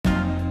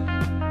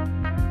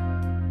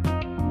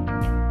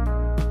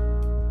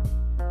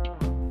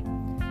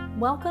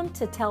Welcome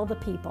to Tell the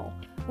People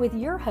with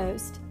your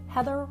host,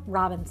 Heather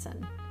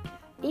Robinson.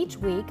 Each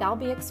week, I'll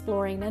be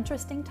exploring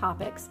interesting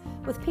topics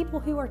with people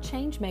who are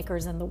change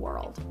makers in the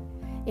world.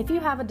 If you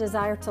have a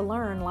desire to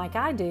learn like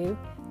I do,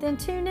 then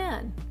tune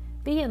in.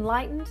 Be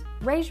enlightened,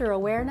 raise your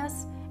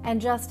awareness, and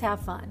just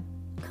have fun.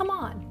 Come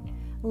on,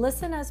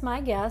 listen as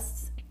my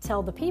guests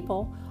tell the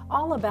people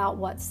all about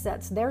what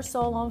sets their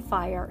soul on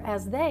fire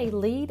as they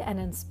lead and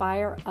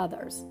inspire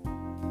others.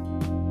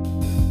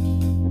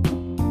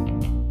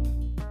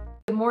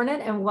 Good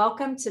morning and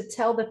welcome to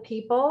Tell the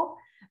People.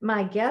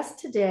 My guest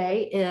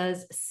today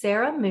is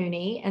Sarah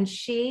Mooney, and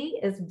she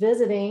is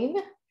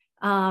visiting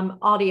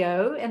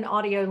audio in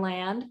audio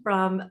land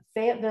from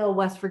Fayetteville,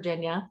 West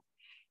Virginia.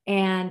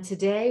 And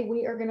today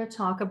we are going to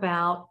talk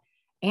about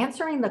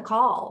answering the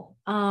call,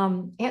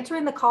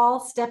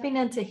 stepping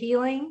into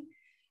healing,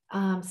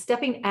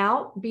 stepping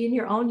out, being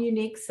your own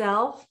unique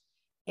self,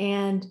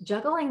 and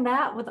juggling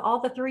that with all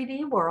the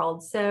 3D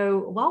world.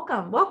 So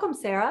welcome,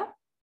 Sarah.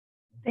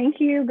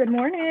 Thank you. Good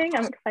morning.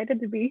 I'm excited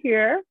to be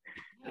here.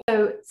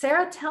 So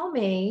Sarah, tell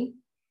me,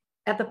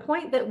 at the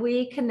point that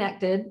we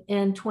connected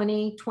in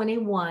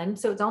 2021,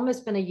 so it's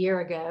almost been a year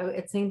ago,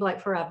 it seemed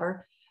like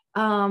forever,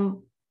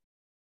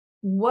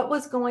 what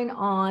was going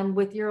on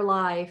with your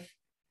life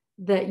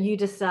that you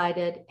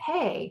decided,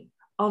 hey,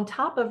 on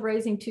top of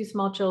raising two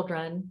small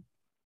children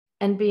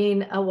and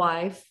being a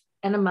wife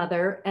and a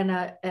mother and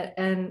a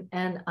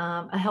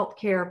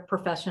healthcare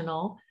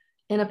professional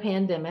in a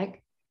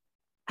pandemic,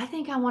 I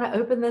think I want to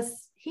open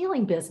this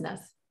healing business.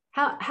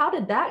 How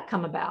did that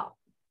come about?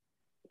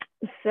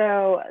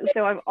 So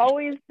I've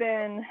always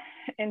been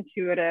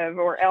intuitive,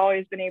 or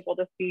always been able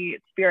to see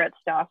spirit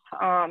stuff.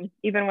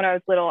 Even when I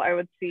was little, I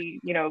would see,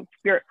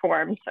 spirit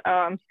forms. But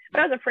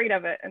I was afraid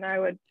of it, and I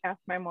would ask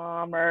my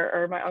mom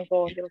or my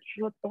uncle and be like,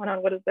 "What's going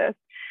on? What is this?"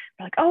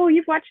 They're like, "Oh,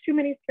 you've watched too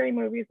many scary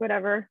movies,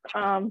 whatever."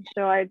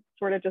 So I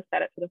sort of just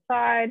set it to the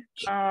side.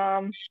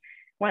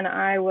 When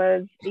I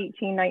was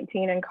 18,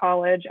 19 in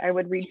college, I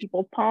would read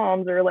people's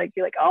palms or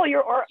be like, "Oh,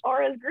 your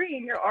aura is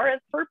green, your aura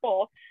is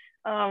purple,"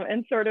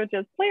 and sort of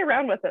just play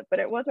around with it. But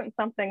it wasn't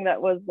something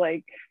that was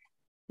like,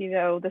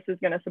 this is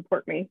going to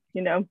support me,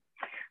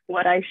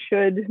 what I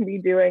should be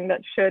doing.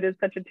 That should is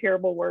such a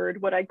terrible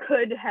word. What I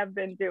could have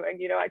been doing,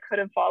 I could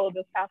have followed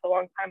this path a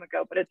long time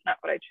ago, but it's not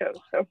what I chose.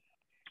 So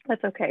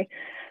that's okay.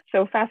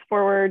 So fast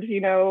forward,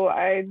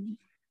 I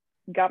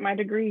got my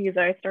degrees,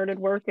 I started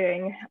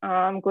working,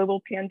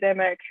 global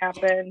pandemic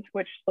happened,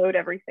 which slowed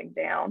everything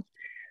down,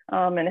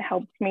 and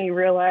helped me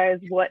realize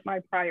what my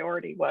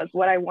priority was,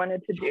 what I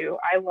wanted to do.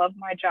 I love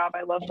my job.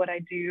 I love what I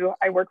do.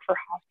 I work for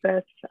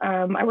hospice.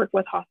 I work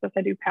with hospice.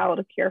 I do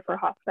palliative care for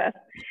hospice.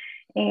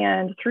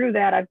 And through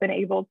that, I've been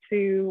able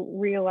to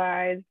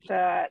realize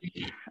that,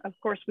 of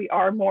course, we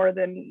are more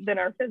than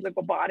our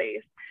physical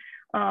bodies.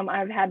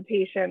 I've had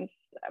patients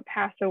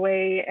pass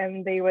away,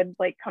 and they would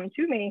come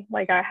to me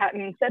like I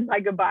hadn't said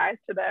my goodbyes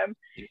to them,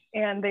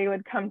 and they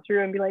would come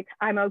through and be like,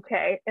 "I'm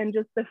okay." And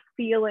just the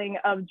feeling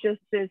of just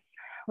this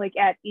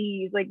at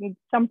ease,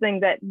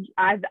 something that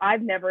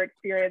I've never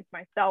experienced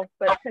myself,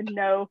 but to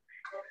know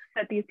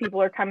that these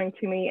people are coming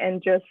to me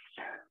and just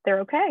they're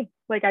okay.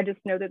 I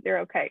just know that they're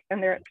okay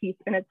and they're at peace,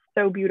 and it's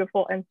so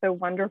beautiful and so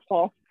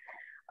wonderful.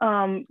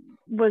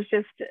 Was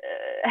just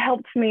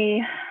helped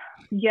me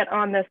get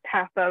on this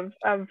path of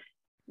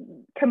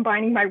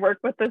combining my work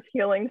with this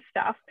healing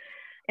stuff.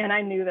 And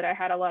I knew that I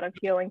had a lot of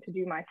healing to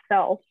do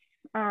myself.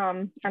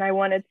 And I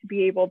wanted to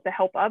be able to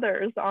help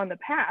others on the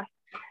path,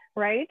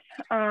 right?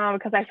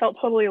 Because I felt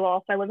totally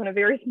lost. I live in a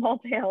very small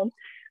town,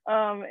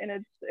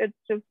 and it's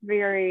just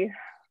very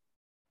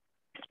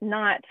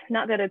not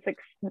that it's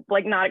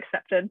not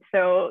accepted.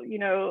 So,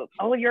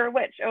 "Oh, you're a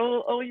witch.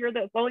 Oh, you're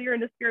this. Oh, you're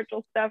into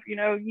spiritual stuff.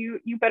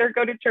 You better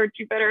go to church.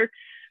 You better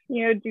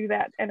do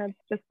that." And it's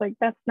just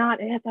that's not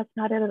it. That's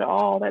not it at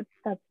all.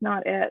 That's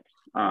not it.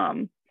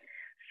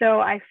 So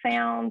I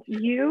found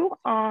you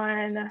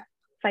on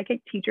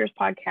Psychic Teachers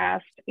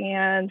podcast,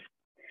 and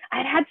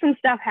I had some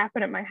stuff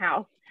happen at my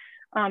house.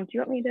 Do you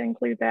want me to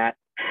include that?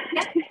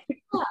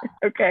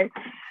 Okay.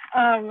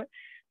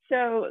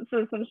 So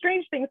some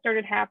strange things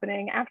started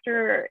happening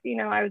after,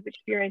 I was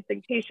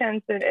experiencing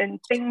patients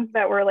and things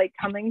that were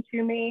coming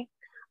to me.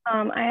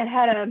 I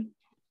had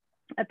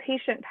a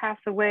patient pass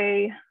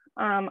away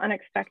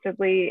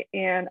unexpectedly,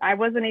 and I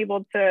wasn't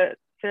able to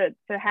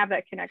have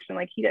that connection.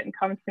 He didn't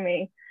come to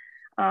me.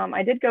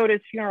 I did go to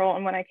his funeral,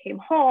 and when I came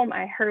home,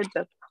 I heard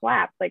this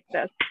clap like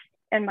this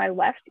in my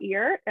left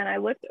ear, and I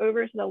looked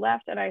over to the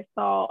left, and I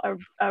saw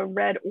a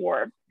red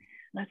orb,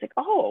 and I was like,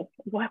 "Oh,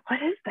 what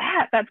is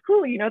that? That's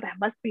cool. That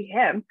must be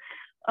him."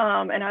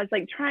 And I was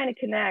trying to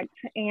connect,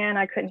 and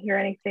I couldn't hear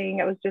anything.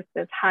 It was just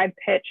this high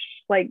pitched,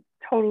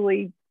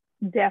 totally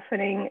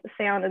deafening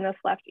sound in this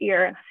left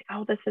ear, and I was like,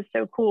 "Oh, this is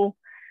so cool."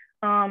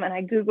 And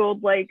I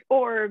Googled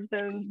orbs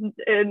and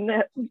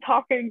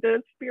talking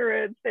to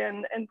spirits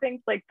and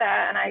things like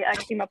that. And I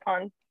came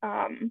upon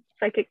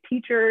Psychic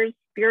Teachers,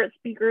 Spirit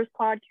Speakers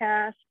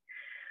podcast.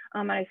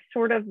 I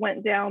sort of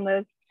went down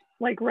this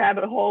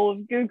rabbit hole of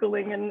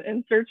Googling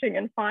and searching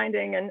and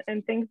finding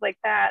and things like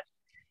that.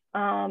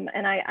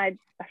 And I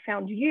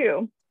found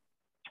you.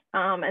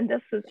 And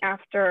this was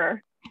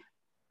after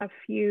a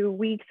few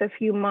weeks, a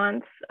few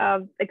months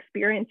of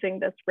experiencing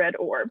this red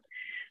orb.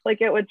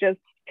 Like it would just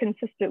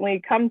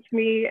consistently come to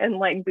me and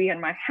like be in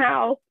my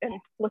house and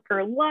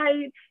flicker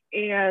lights.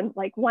 And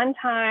like one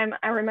time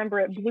I remember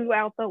it blew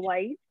out the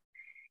light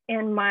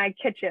in my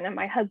kitchen, and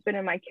my husband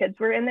and my kids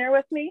were in there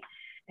with me.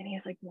 And he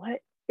was like, what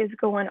is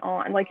going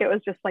on? Like it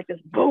was just like this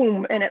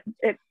boom, and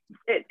it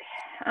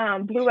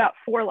blew out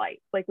 4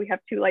 lights. Like we have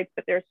 2 lights,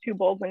 but there's 2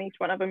 bulbs in each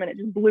one of them, and it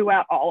just blew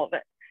out all of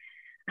it.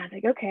 I was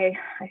like, okay,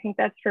 I think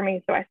that's for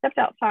me. So I stepped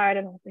outside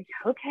and I was like,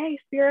 okay,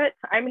 spirit,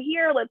 I'm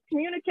here. Let's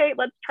communicate.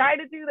 Let's try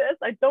to do this.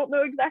 I don't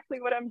know exactly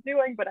what I'm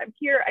doing, but I'm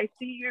here. I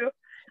see you.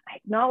 I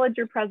acknowledge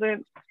your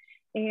presence.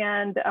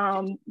 And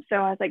so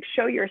I was like,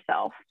 show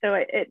yourself. So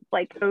it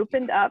like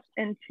opened up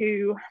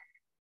into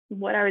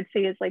what I would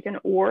say is like an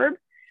orb.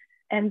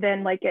 And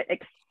then like it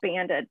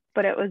expanded,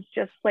 but it was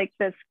just like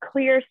this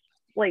clear,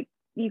 like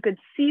you could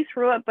see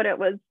through it, but it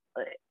was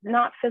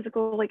not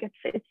physical. Like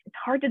it's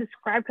hard to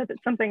describe because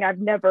it's something I've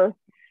never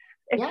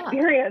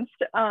experienced.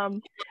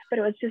 But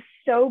it was just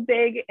so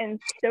big and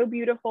so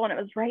beautiful, and it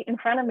was right in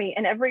front of me.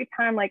 And every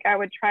time like I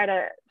would try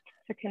to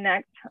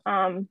connect,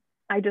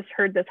 I just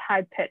heard this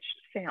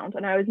high-pitched sound,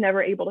 and I was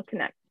never able to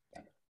connect.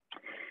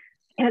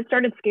 And it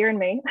started scaring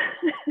me.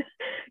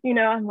 You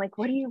know, I'm like,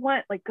 what do you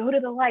want? Like, go to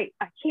the light.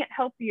 I can't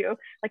help you.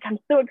 Like, I'm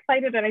so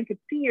excited that I could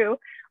see you,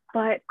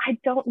 but I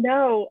don't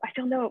know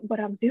what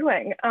I'm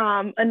doing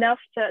enough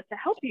to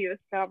help you.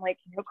 So I'm like,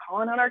 you know,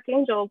 calling on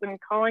archangels and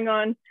calling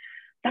on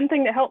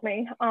something to help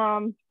me.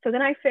 So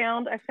then I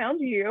found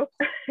you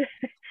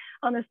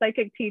on the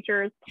Psychic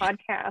Teachers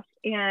podcast,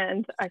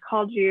 and I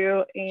called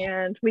you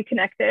and we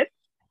connected.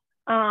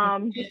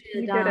 We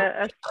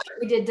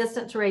did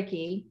distance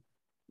Reiki.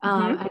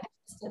 I did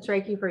distance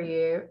Reiki for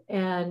you.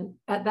 And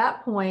at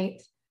that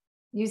point,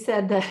 you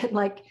said that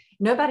like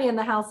nobody in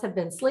the house had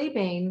been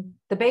sleeping.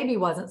 The baby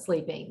wasn't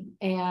sleeping.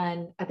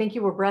 And I think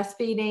you were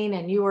breastfeeding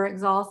and you were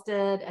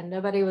exhausted and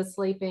nobody was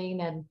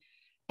sleeping.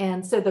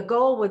 And so the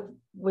goal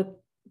with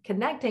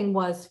connecting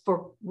was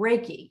for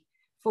Reiki.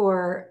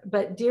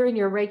 But during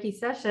your Reiki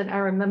session, I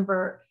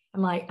remember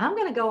I'm like, I'm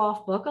going to go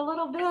off book a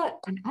little bit.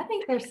 And I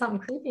think there's something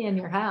creepy in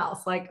your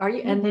house. Like, are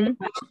you? And then,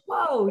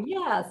 whoa,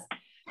 yes.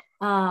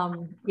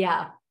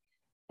 Yeah.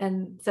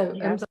 And so,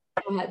 yeah.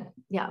 Go ahead.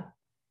 Yeah.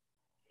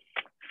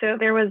 So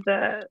there was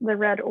the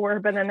red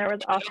orb, and then there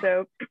was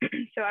also,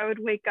 so I would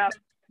wake up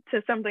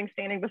to something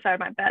standing beside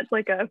my bed,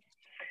 like a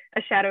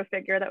shadow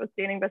figure that was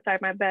standing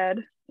beside my bed,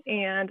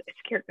 and it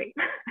scared me.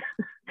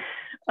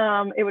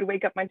 It would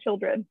wake up my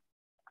children.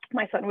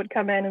 My son would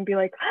come in and be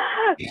like,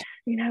 ah!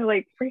 You know,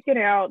 like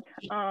freaking out.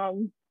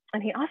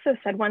 And he also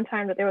said one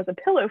time that there was a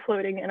pillow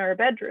floating in our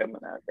bedroom,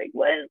 and I was like,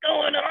 what is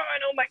going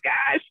on? Oh my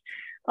gosh.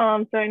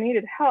 So I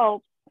needed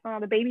help.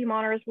 The baby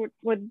monitors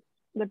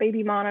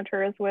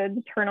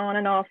would turn on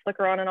and off,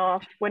 flicker on and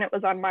off when it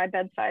was on my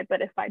bedside.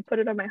 But if I put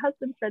it on my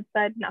husband's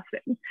bedside,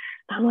 nothing.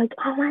 I'm like,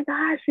 oh my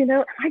gosh, you know,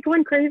 am I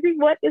going crazy?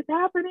 What is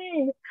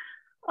happening?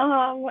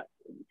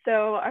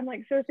 So I'm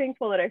like so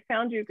thankful that I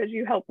found you, because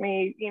you helped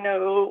me, you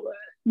know,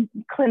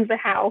 cleanse the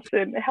house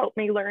and help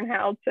me learn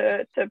how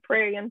to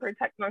pray and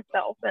protect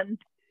myself, and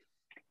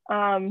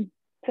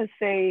to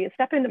say,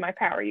 step into my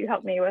power. You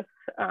helped me with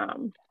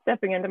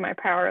stepping into my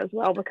power as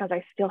well, because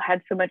I still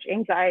had so much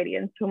anxiety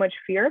and so much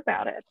fear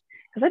about it,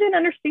 because I didn't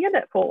understand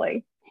it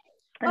fully.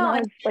 And I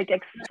was like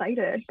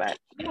excited, but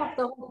you have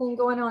the whole thing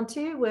going on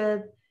too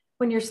with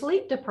when you're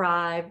sleep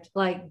deprived.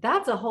 Like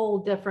that's a whole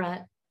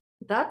different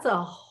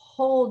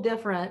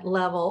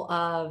level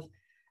of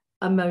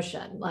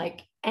emotion,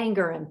 like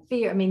anger and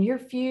fear. I mean, your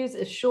fuse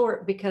is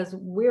short because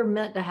we're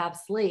meant to have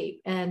sleep.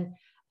 And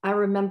I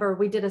remember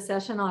we did a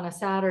session on a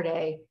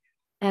Saturday,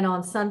 and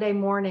on Sunday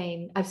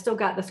morning, I've still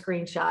got the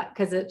screenshot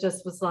because it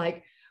just was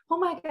like, oh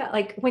my God,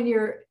 like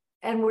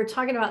and we're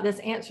talking about this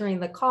answering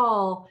the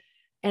call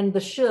and the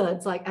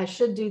shoulds, like I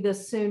should do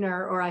this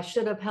sooner, or I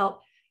should have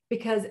helped,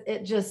 because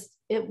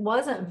it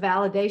wasn't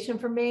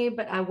validation for me.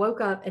 But I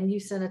woke up and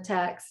you sent a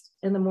text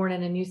in the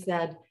morning and you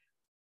said,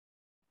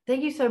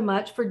 thank you so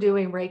much for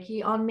doing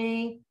Reiki on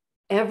me.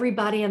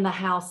 Everybody in the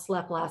house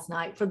slept last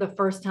night for the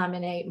first time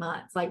in 8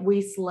 months. Like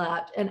we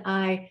slept, and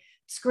I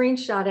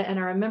screenshot it. And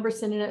I remember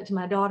sending it to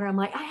my daughter. I'm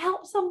like, I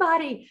helped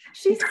somebody.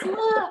 She slept.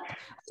 Oh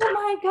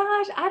my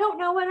gosh. I don't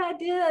know what I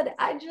did.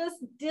 I just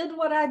did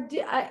what I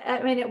did.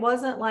 I mean, it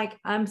wasn't like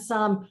I'm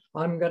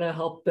going to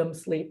help them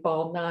sleep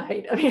all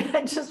night. I mean,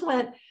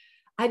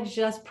 I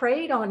just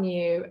prayed on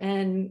you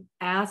and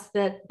asked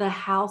that the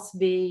house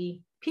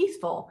be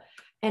peaceful.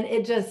 And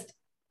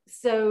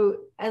so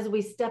as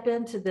we step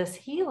into this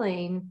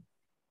healing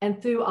and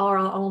through our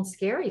own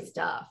scary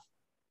stuff,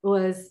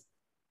 was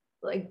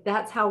like,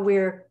 that's how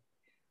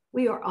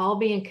we are all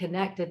being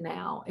connected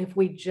now. If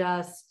we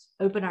just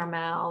open our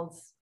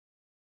mouths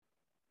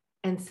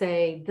and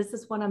say, this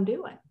is what I'm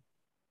doing.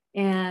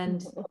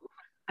 And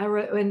I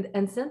wrote,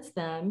 and since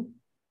then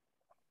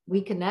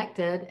we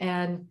connected,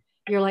 and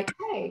you're like,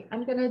 hey,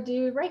 I'm going to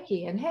do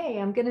Reiki, and hey,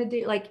 I'm going to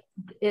do, like,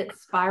 it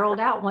spiraled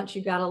out. Once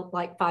you got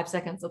like 5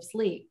 seconds of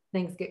sleep,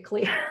 things get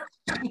clear.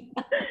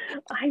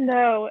 I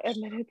know. And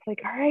then it's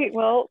like, all right,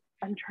 well,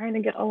 I'm trying to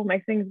get all of my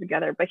things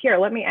together, but here,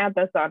 let me add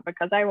this on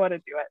because I want to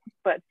do it.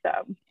 But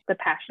the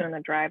passion and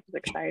the drive is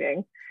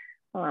exciting.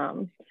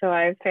 So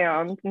I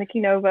found Nikki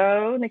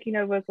Novo's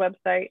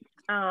website,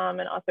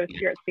 and also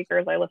Spirit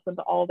Speakers. I listen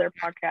to all their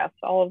podcasts.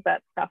 All of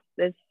that stuff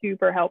is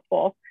super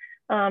helpful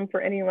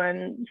for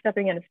anyone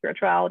stepping into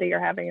spirituality or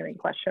having any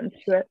questions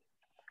to it.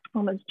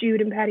 It's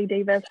Jude and Patty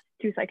Davis,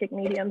 2 psychic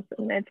mediums,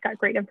 and it's got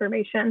great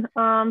information.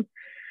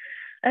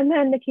 And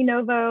then Nikki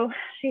Novo,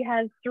 she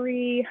has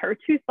 2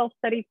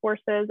 self-study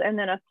courses and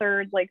then a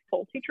 3rd like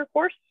soul teacher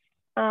course.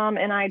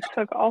 And I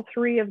took all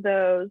 3 of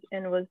those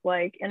and was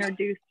like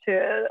introduced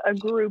to a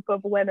group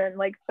of women,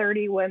 like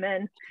 30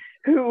 women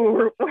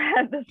who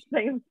had the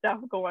same stuff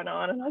going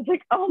on. And I was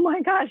like, oh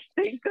my gosh,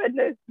 thank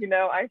goodness,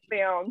 I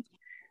found,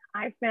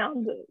 I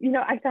found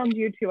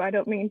you too. I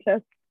don't mean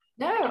to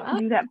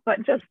do that,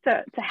 but just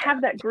to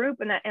have that group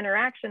and that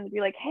interaction to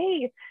be like,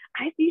 hey,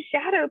 I see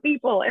shadow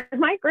people.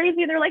 Am I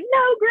crazy? And they're like,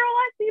 no, girl,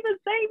 I see the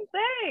same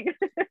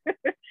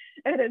thing.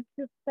 And it's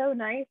just so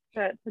nice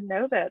to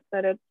know that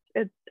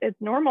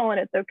it's normal and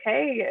it's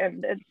okay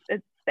and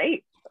it's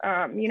safe.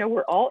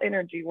 We're all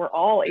energy. We're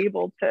all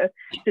able to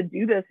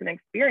do this and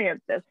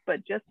experience this,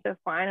 but just to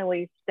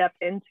finally step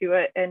into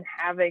it and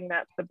having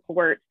that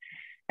support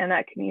and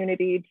that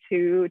community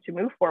to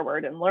move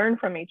forward and learn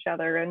from each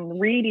other and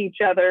read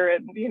each other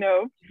and,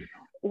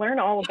 learn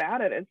all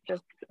about it. It's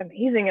just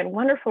amazing and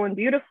wonderful and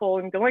beautiful,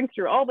 and going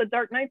through all the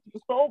dark nights of the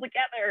soul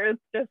together.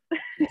 It's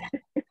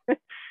just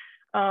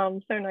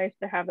so nice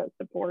to have that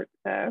support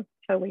to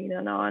lean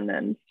in on.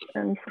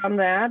 And from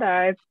that,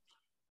 I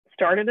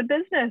started a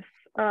business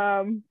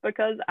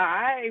because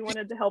I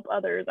wanted to help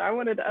others. I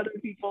wanted other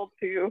people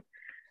to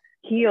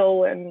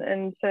heal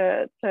and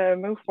to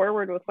move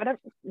forward with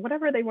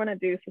whatever they want to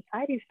do.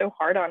 Society's so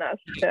hard on us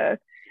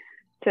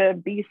to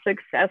be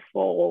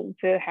successful,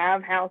 to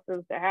have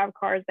houses, to have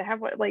cars, to have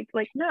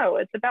no,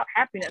 it's about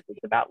happiness.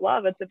 It's about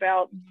love. It's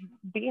about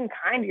being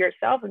kind to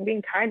yourself and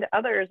being kind to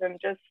others and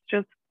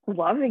just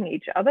loving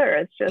each other.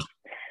 It's just,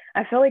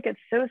 I feel like it's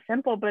so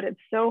simple, but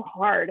it's so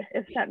hard,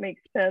 if that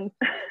makes sense.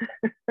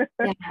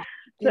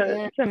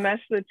 Yeah. to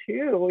mesh the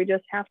two. We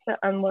just have to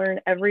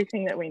unlearn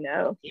everything that we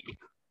know.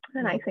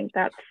 And I think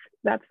that's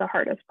the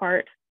hardest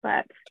part.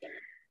 But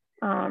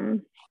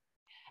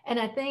and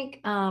I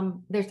think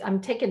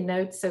I'm taking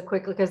notes so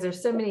quickly because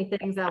there's so many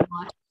things I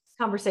want. This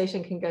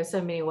conversation can go so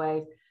many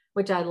ways,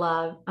 which I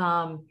love.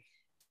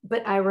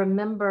 But I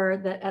remember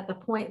that at the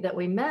point that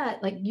we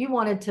met, like, you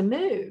wanted to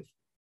move.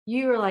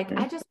 You were like,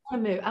 I just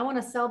want to move. I want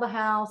to sell the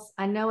house.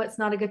 I know it's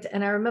not a good,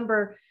 and I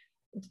remember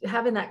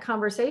having that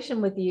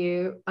conversation with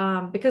you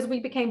because we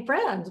became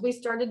friends. We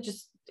started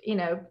just,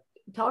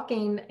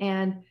 talking,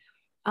 and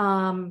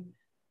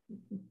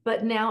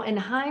but now in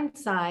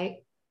hindsight,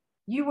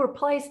 you were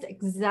placed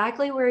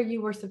exactly where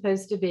you were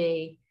supposed to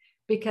be,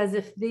 because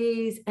if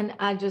these, and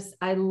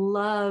I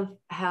love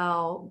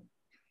how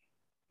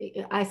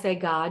I say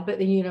God, but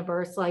the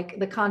universe, like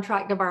the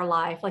contract of our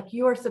life, like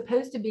you are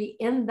supposed to be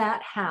in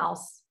that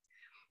house.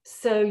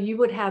 So you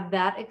would have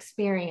that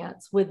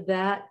experience with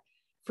that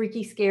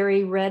freaky,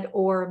 scary red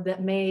orb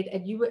that made,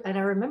 and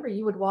I remember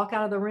you would walk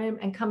out of the room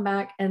and come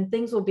back and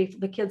things would be,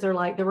 the kids are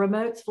like, the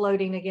remote's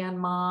floating again,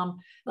 Mom.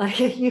 Like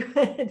you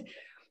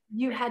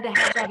had to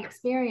have that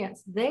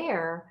experience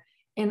there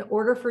in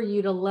order for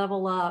you to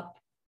level up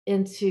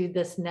into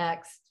this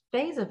next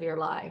phase of your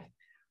life.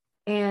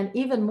 And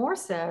even more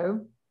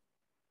so,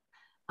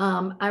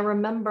 I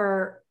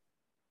remember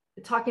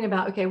talking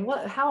about, okay,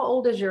 how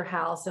old is your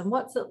house and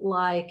what's it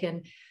like?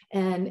 And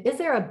is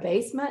there a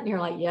basement? And you're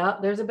like,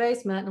 yep, there's a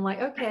basement. And I'm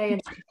like, okay,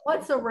 and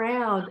what's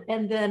around?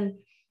 And then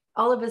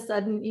all of a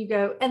sudden you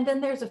go, and then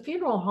there's a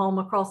funeral home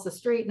across the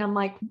street. And I'm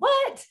like,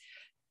 what?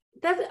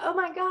 Oh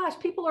my gosh,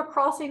 people are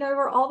crossing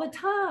over all the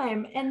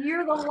time and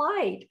you're the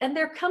light and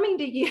they're coming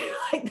to you.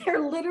 Like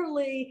they're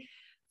literally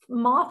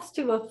moths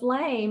to a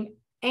flame,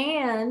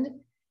 and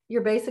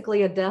you're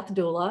basically a death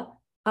doula,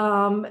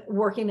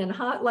 working in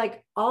hot,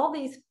 like all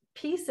these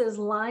pieces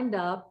lined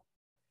up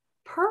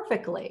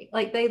perfectly.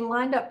 Like they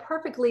lined up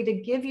perfectly to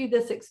give you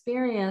this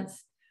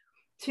experience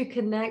to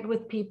connect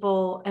with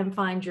people and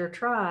find your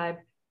tribe,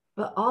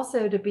 but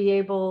also to be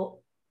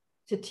able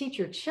to teach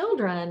your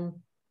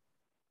children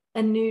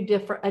a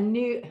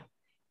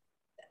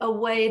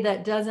way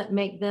that doesn't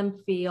make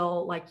them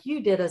feel like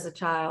you did as a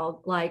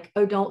child, like,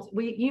 oh,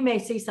 you may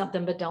see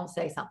something, but don't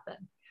say something.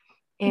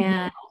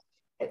 And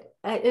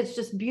it's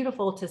just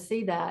beautiful to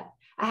see that.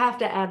 I have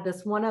to add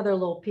this one other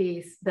little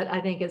piece that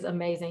I think is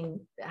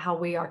amazing, how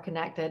we are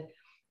connected.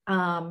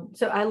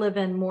 So I live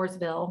in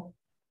Mooresville,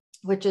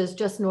 which is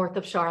just north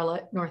of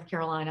Charlotte, North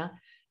Carolina,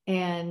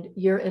 and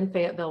you're in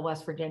Fayetteville,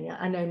 West Virginia.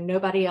 I know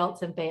nobody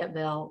else in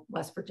Fayetteville,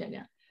 West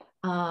Virginia.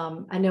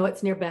 I know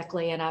it's near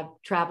Beckley, and I've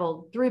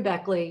traveled through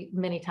Beckley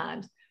many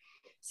times.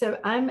 So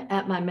I'm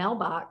at my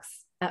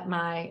mailbox at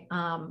my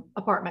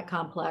apartment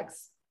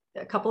complex,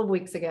 a couple of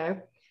weeks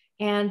ago,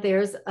 and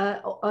there's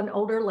an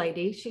older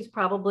lady. She's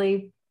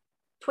probably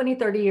 20,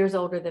 30 years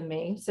older than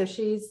me. So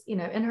she's, in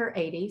her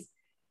 80s.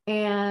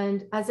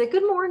 And I said,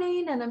 good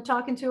morning. And I'm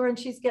talking to her and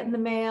she's getting the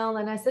mail.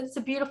 And I said, it's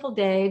a beautiful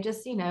day,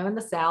 just, in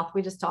the South,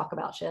 we just talk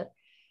about shit.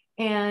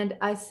 And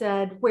I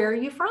said, where are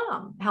you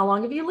from? How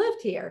long have you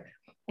lived here?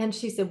 And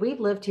she said, we've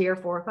lived here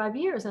 4 or 5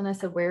 years. And I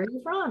said, where are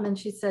you from? And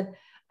she said,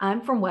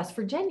 I'm from West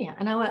Virginia.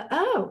 And I went,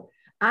 oh,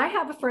 I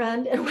have a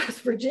friend in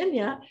West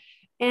Virginia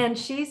and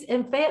she's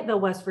in Fayetteville,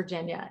 West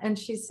Virginia. And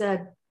she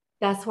said,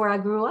 that's where I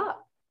grew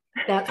up.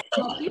 That's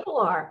where people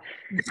are.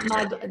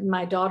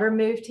 My daughter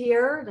moved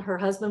here. Her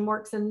husband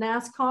works in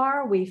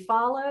NASCAR. We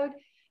followed.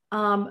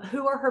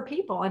 Who are her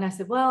people? And I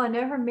said, well, I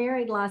know her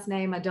married last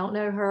name. I don't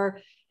know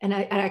her. And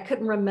I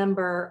couldn't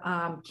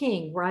remember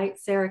King, right?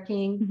 Sarah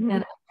King. Mm-hmm.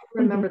 And I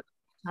couldn't remember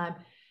the time.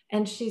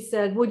 And she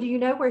said, well, do you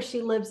know where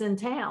she lives in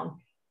town?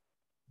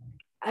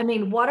 I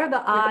mean, what are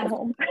the odds?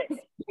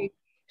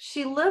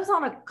 She lives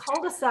on a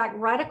cul-de-sac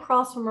right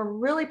across from a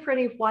really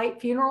pretty white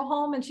funeral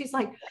home. And she's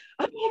like,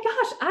 oh my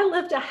gosh, I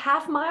lived a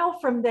half mile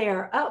from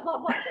there.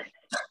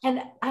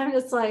 And I'm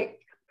just like,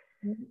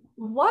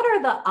 what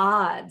are the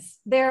odds?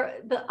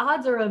 The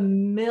odds are a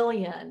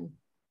million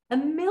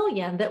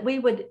that we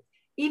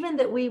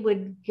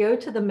would go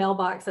to the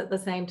mailbox at the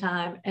same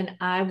time. And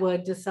I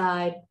would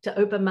decide to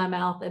open my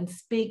mouth and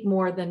speak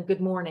more than good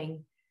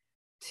morning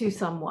to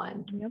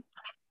someone. Yep.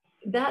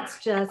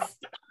 That's just,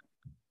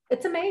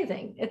 it's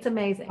amazing. It's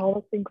amazing.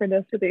 All the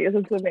synchronicities.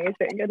 It's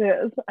amazing. It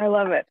is. I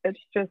love it. It's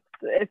just,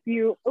 if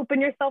you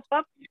open yourself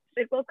up,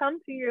 it will come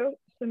to you.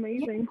 It's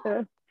amazing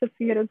to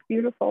see it. It's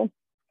beautiful.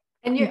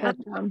 And you're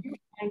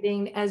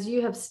finding, as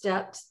you have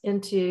stepped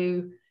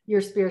into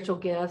your spiritual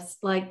gifts,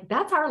 like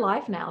that's our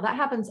life now. That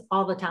happens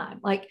all the time.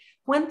 Like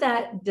when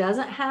that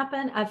doesn't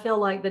happen, I feel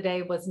like the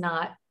day was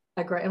not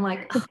a great, I'm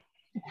like, oh,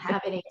 I don't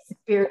have any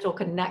spiritual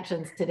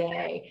connections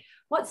today.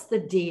 What's the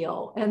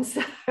deal? And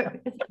so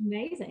it's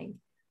amazing.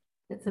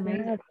 It's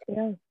amazing.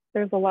 Yeah.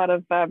 There's a lot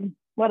of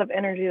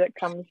energy that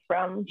comes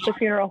from the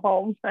funeral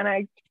home,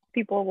 and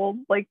people will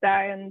like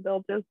die and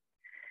they'll just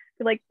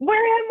be like, where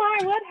am I?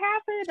 What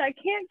happened? I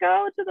can't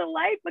go to the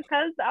light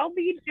because I'll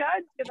be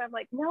judged. And I'm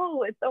like,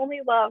 no, it's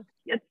only love.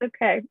 It's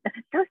okay. And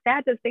it's so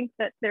sad to think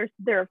that they're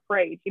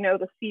afraid.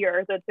 The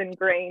fear that's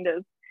ingrained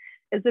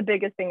is the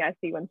biggest thing I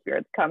see when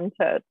spirits come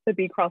to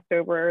be crossed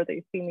over.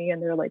 They see me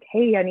and they're like,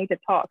 hey, I need to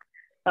talk,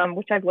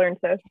 which I've learned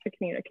to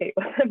communicate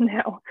with them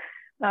now.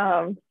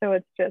 So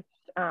it's just,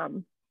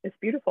 it's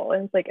beautiful.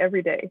 And it's like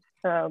every day.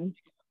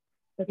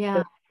 It's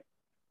just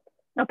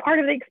a part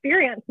of the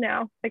experience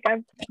now. Like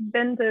I've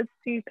been to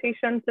see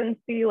patients and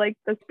see like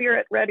the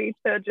spirit ready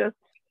to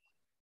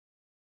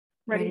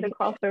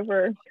cross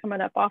over, coming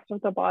up off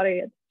of the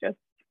body.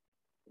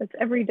 It's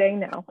every day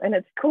now. And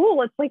it's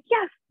cool. It's like,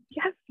 yes,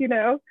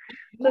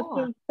 this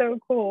is so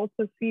cool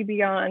to see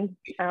beyond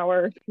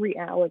our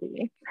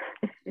reality.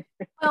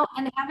 Well,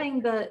 and having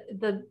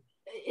the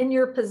in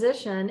your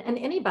position, and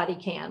anybody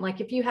can,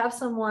 like if you have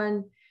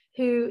someone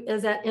who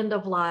is at end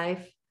of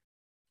life,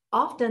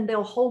 often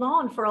they'll hold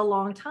on for a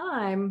long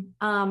time.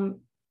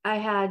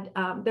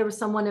 There was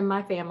someone in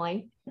my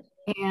family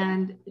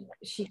and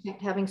she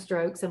kept having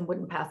strokes and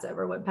wouldn't pass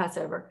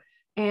over.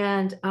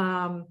 And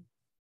I'm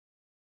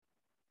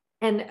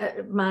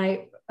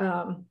like,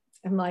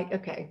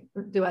 okay,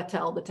 do I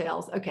tell the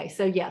tales? Okay.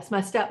 So yes,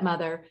 my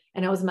stepmother,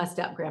 and it was my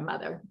step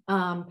grandmother.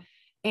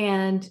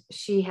 And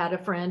she had a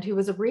friend who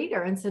was a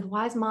reader and said,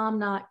 why is mom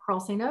not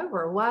crossing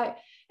over? Why?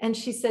 And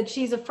she said,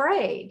 she's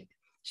afraid.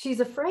 She's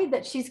afraid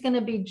that she's going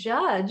to be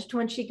judged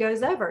when she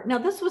goes over. Now,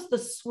 this was the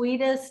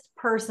sweetest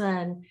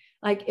person.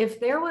 Like if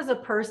there was a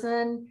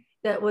person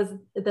that was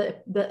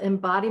the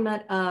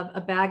embodiment of a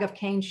bag of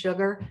cane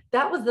sugar,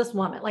 that was this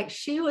woman. Like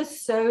she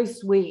was so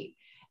sweet.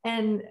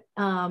 And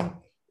my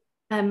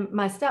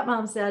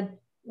stepmom said,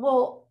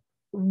 well,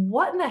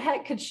 what in the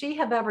heck could she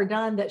have ever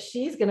done that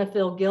she's going to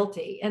feel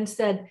guilty? And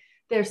said,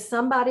 there's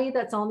somebody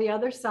that's on the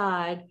other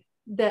side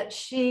that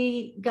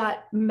she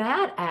got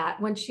mad at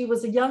when she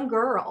was a young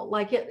girl.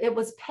 Like it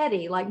was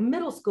petty, like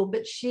middle school,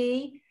 but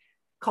she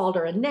called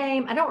her a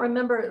name. I don't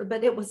remember,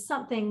 but it was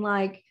something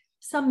like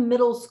some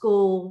middle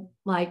school,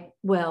 like,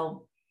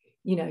 well,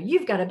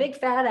 you've got a big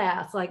fat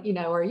ass, like,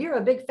 or you're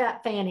a big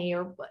fat fanny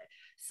or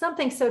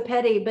something so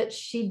petty, but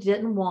she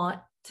didn't want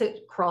to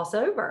cross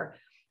over.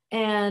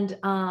 And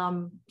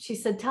she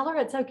said, tell her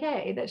it's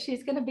okay, that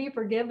she's going to be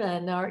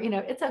forgiven, or,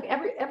 it's okay.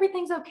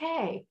 Everything's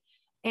okay.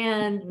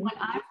 And when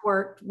I've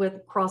worked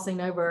with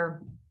crossing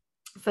over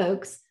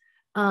folks,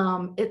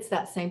 it's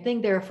that same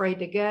thing. They're afraid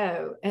to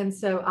go. And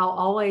so I'll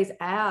always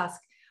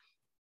ask,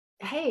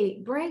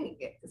 hey, bring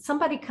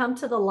somebody, come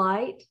to the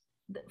light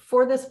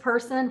for this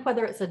person,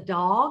 whether it's a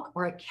dog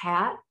or a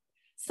cat,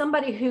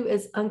 somebody who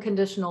is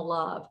unconditional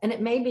love. And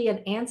it may be an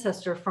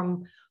ancestor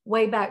from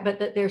way back, but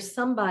that there's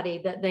somebody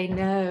that they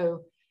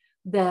know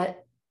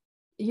that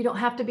you don't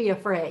have to be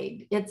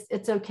afraid.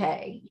 It's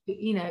okay.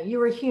 You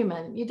were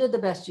human. You did the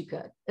best you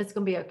could. It's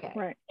going to be okay.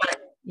 Right.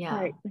 Yeah.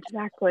 Right.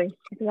 Exactly.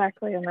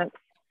 And that's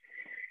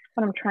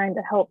what I'm trying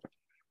to help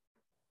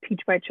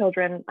teach my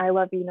children, I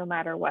love you no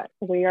matter what.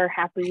 We are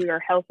happy, we are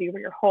healthy,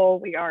 we are whole,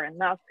 we are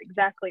enough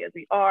exactly as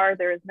we are.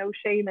 There is no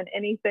shame in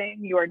anything.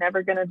 You are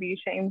never going to be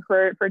shamed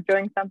for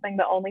doing something.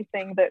 The only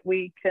thing that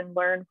we can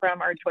learn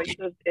from our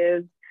choices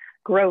is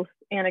growth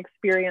and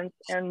experience,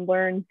 and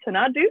learn to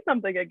not do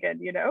something again,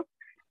 you know?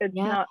 It's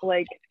not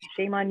like,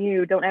 shame on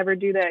you, don't ever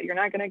do that. You're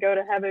not going to go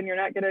to heaven. You're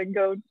not going to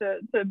go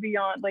to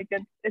beyond. Like,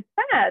 it's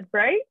bad,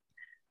 right?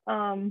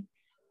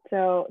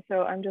 So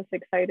I'm just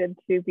excited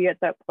to be at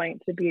that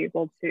point, to be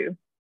able to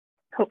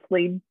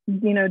hopefully,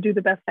 you know, do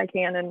the best I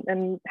can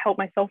and help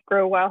myself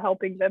grow while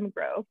helping them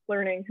grow,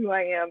 learning who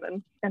I am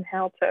and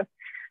how to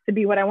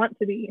be what I want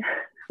to be.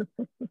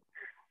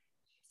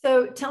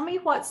 So tell me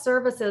what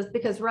services,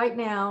 because right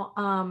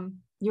now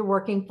you're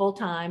working full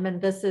time,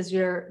 and this is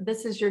your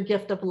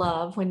gift of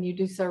love when you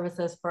do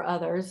services for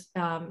others,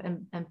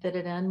 and fit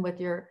it in with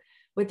your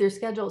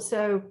schedule.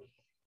 So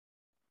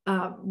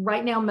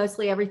right now,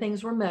 mostly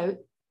everything's remote.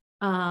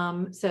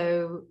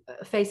 So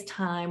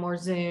FaceTime or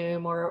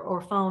Zoom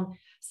or phone.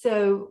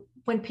 So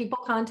when people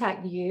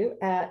contact you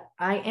at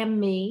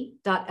iamme.llc,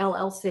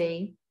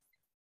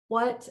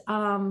 what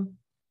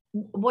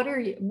are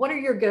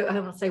your I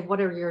don't say what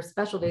are your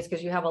specialties,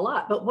 because you have a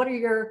lot, but what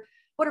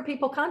are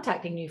people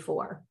contacting you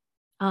for?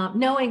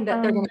 Knowing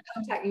that they're going to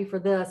contact you for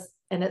this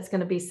and it's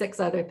going to be 6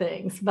 other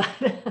things, but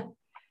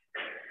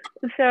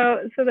so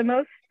the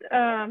most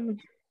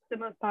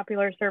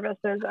popular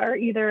services are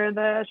either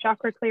the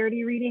chakra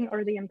clarity reading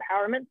or the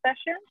empowerment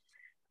session.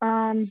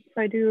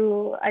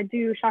 So I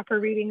do chakra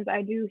readings,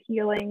 I do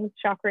healings,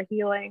 chakra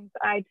healings,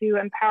 I do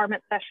empowerment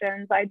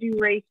sessions, I do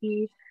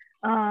Reiki.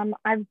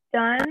 I've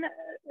done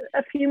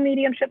a few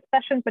mediumship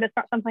sessions, but it's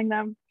not something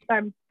that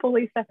I'm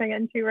fully stepping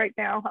into right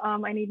now.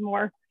 I need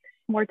more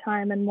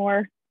time and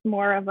more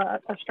of a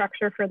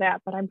structure for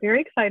that, but I'm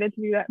very excited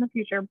to do that in the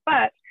future.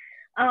 But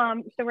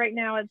so right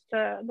now it's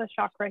the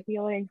chakra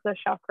healings, the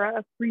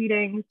chakra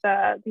readings,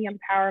 the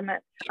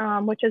empowerment,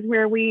 which is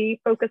where we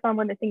focus on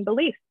limiting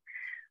beliefs.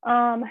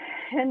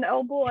 And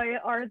oh boy,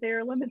 are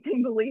there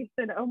limiting beliefs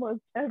in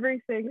almost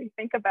everything we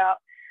think about.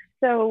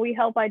 So we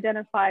help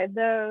identify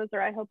those,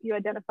 or I help you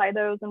identify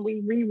those, and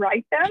we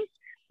rewrite them.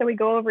 So we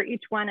go over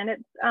each one, and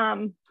it's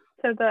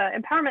so the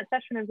empowerment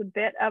session is a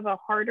bit of a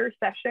harder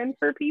session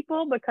for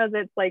people, because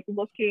it's like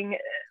looking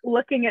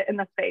it in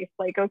the face,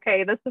 like,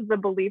 okay, this is the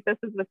belief, this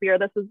is the fear,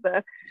 this is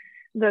the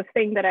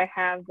thing that I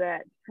have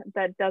that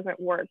doesn't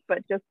work.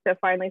 But just to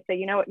finally say,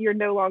 you know what, you're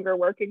no longer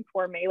working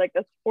for me, like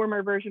this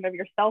former version of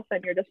yourself,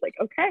 and you're just like,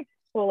 okay,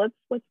 well,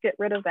 let's get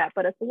rid of that.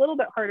 But it's a little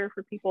bit harder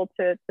for people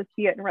to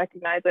see it and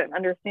recognize it and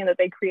understand that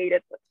they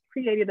created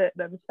it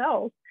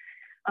themselves.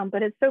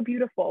 But it's so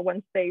beautiful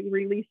once they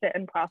release it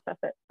and process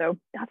it. So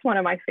that's one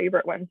of my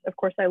favorite ones. Of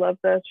course, I love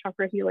the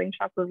chakra healing,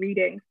 chakra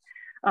readings,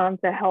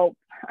 to help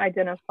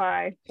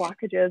identify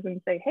blockages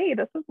and say, hey,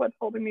 this is what's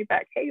holding me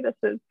back. Hey, this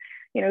is,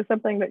 you know,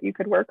 something that you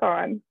could work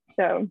on.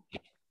 So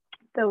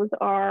those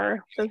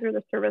are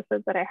the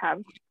services that I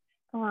have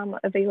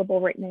available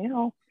right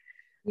now.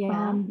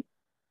 Yeah.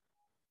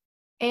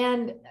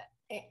 And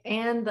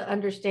the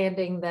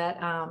understanding that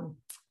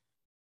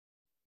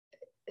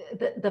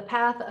the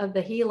path of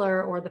the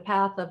healer, or the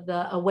path of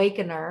the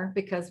awakener,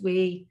 because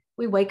we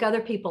wake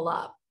other people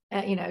up,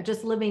 you know,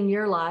 just living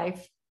your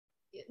life,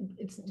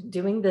 it's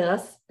doing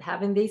this,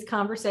 having these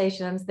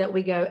conversations that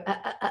we go,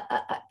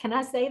 can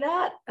I say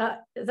that?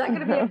 Is that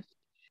going to be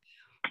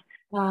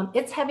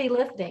it's heavy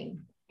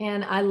lifting.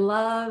 And I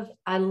love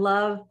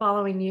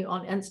following you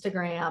on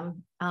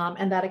Instagram,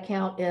 and that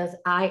account is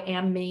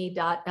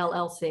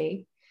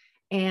iamme.llc.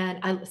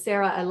 And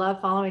Sarah, I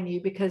love following you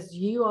because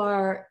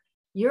you're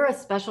a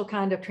special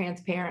kind of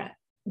transparent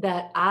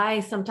that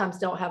I sometimes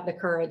don't have the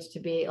courage to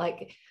be.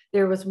 Like,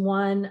 there was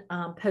one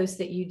post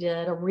that you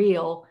did, a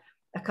reel,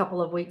 a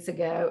couple of weeks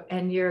ago,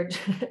 and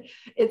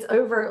it's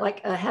over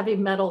like a heavy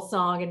metal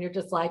song, and you're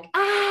just like,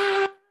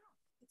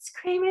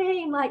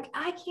 screaming, like,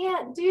 I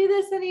can't do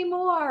this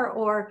anymore.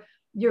 Or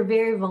you're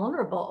very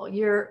vulnerable.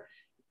 There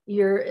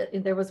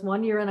was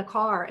one, you're in a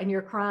car and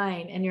you're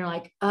crying and you're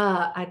like,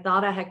 I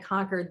thought I had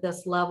conquered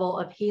this level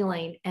of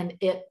healing, and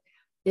it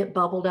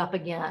bubbled up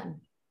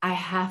again. Do I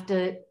have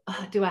to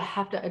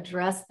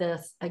address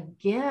this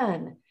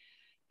again?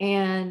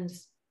 And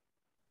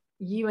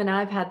you and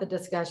I've had the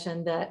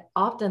discussion that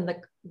often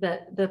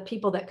the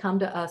people that come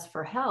to us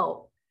for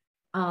help,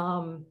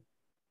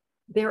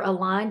 they're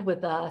aligned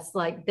with us.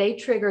 Like, they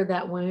trigger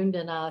that wound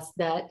in us,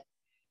 that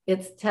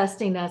it's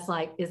testing us,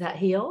 like, is that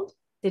healed?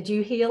 Did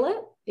you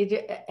heal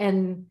it?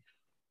 And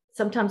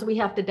sometimes we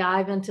have to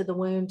dive into the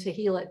wound to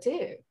heal it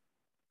too.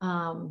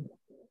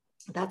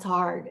 That's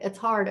hard. It's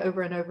hard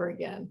over and over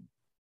again.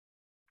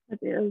 It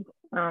is.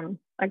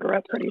 I grew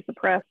up pretty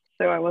suppressed,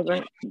 so I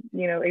wasn't,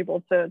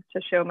 able to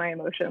show my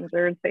emotions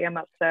or say I'm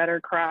upset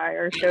or cry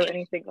or show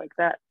anything like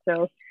that.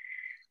 So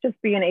just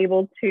being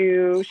able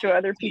to show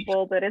other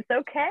people that it's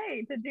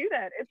okay to do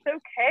that. It's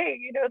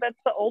okay. That's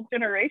the old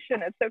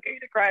generation. It's okay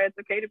to cry. It's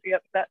okay to be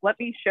upset. Let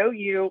me show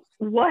you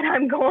what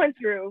I'm going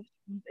through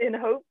in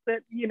hopes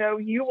that,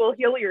 you will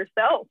heal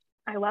yourself.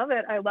 I love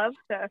it. I love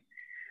to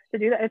to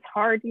do that. It's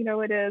hard,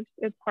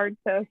 it's hard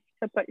to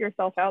put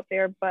yourself out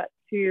there, but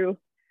to,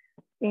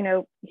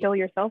 heal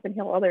yourself and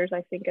heal others.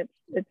 I think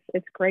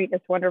it's great.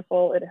 It's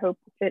wonderful.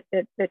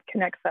 It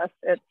connects us.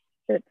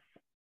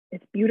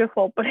 It's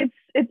beautiful, but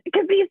it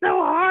can be so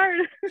hard.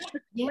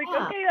 Yeah. Like,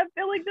 okay, I'm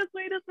feeling this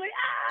way.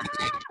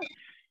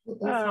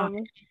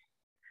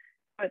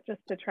 But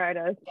just to try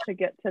to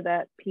get to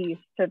that peace,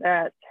 to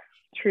that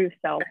true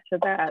self, to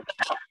that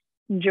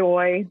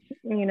joy,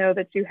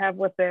 that you have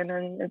within.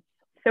 And it's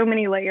so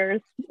many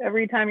layers.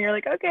 Every time you're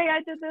like, okay,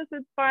 I did this,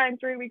 it's fine.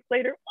 3 weeks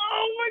later,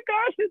 oh my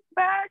gosh, it's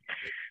back.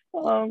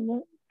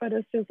 But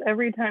it's just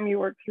every time you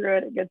work through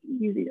it, it gets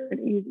easier and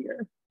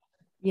easier.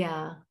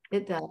 Yeah,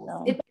 it does.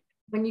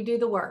 When you do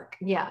the work.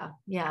 Yeah.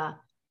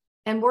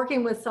 And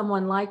working with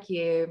someone like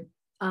you,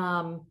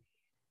 I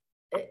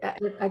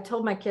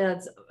told my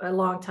kids a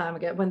long time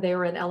ago when they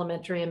were in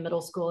elementary and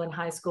middle school and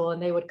high school,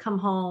 and they would come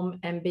home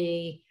and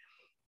be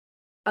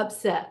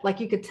upset. Like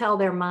you could tell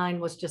their mind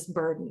was just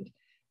burdened.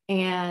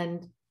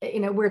 And,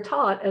 we're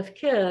taught as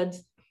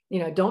kids,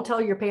 don't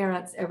tell your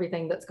parents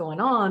everything that's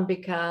going on,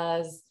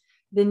 because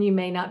then you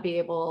may not be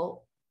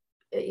able,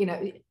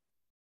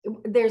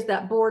 there's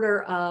that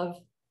border of,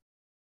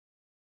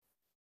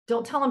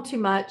 don't tell them too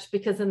much,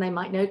 because then they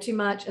might know too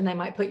much and they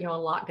might put you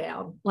on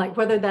lockdown. Like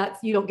whether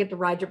that's you don't get to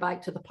ride your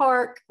bike to the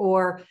park,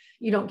 or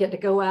you don't get to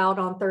go out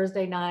on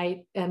Thursday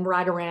night and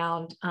ride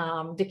around.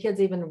 Do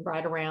kids even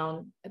ride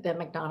around at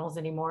McDonald's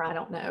anymore? I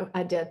don't know.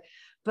 I did.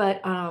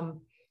 But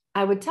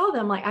I would tell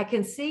them, like, I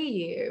can see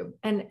you.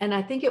 And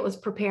I think it was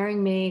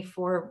preparing me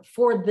for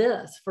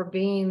this, for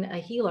being a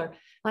healer.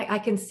 Like, I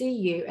can see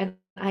you, and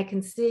I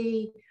can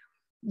see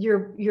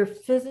you're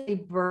physically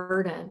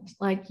burdened.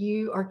 Like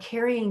you are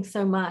carrying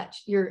so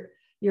much.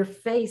 Your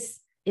face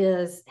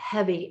is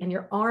heavy, and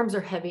your arms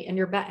are heavy, and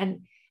your back,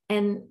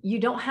 and you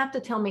don't have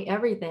to tell me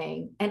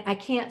everything. And I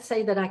can't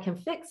say that I can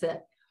fix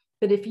it,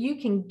 but if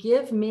you can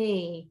give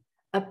me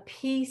a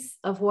piece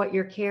of what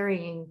you're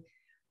carrying,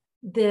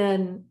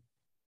 then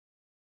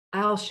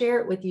I'll share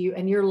it with you,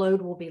 and your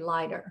load will be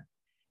lighter.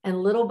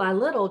 And little by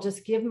little,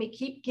 just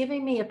keep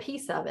giving me a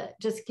piece of it.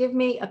 Just give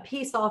me a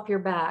piece off your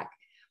back.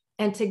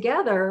 And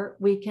together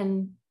we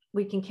can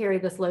carry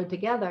this load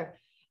together.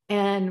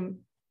 And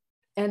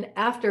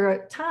after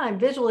a time,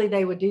 visually,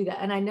 they would do that.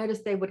 And I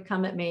noticed they would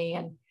come at me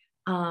and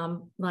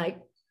like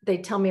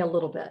they'd tell me a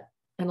little bit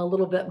and a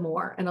little bit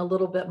more and a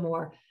little bit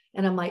more.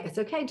 And I'm like, it's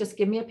okay, just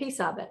give me a piece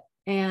of it.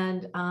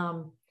 And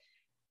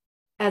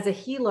as a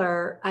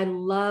healer, I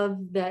love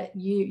that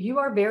you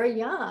are very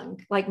young.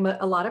 Like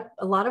a lot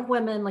of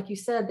women, like you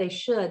said,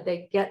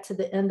 they get to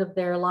the end of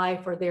their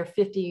life, or they're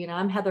 50.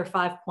 I'm Heather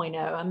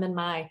 5.0.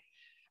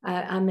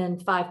 I'm in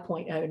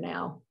 5.0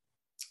 now.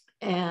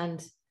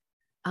 And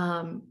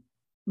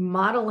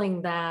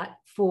modeling that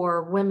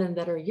for women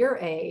that are your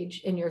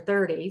age, in your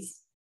 30s,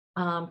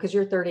 because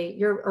you're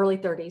early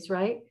 30s,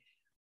 right?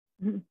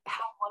 Mm-hmm.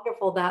 How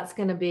wonderful that's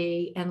going to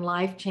be, and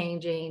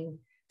life-changing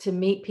to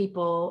meet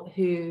people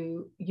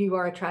who you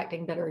are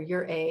attracting that are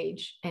your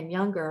age and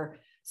younger,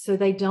 so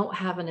they don't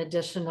have an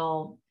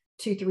additional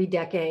 2-3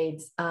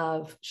 decades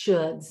of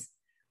shoulds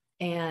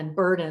and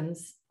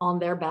burdens on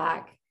their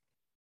back.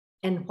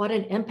 And what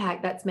an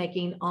impact that's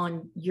making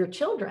on your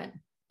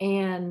children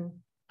and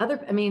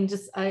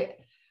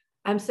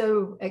I'm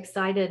so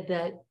excited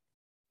that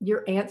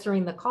you're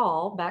answering the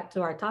call. Back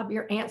to our topic,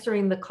 you're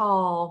answering the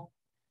call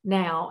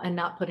now and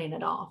not putting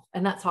it off.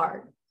 And that's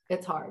hard.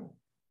 It's hard.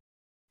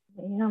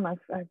 Yeah,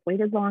 I've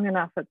waited long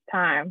enough. It's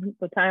time.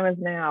 The time is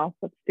now.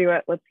 Let's do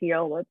it. Let's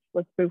heal.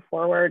 Let's move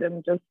forward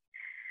and just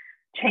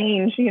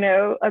change,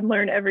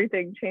 unlearn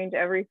everything, change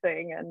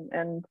everything,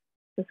 and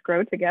just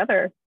grow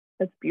together.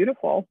 It's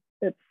beautiful.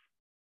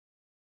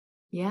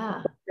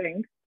 Yeah.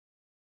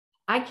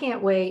 I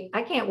can't wait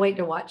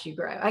to watch you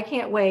grow. I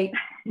can't wait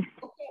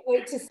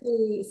to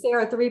see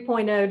Sarah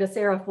 3.0 to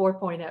Sarah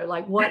 4.0,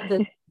 like what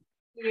the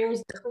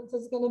years difference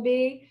is going to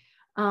be.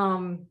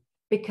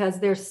 Because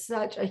there's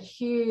such a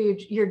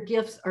your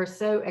gifts are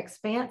so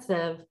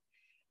expansive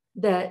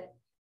that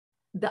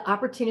the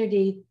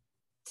opportunity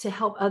to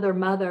help other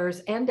mothers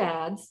and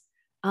dads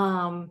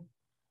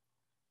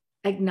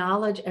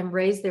acknowledge and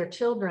raise their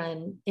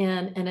children in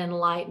an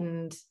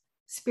enlightened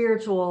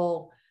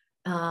spiritual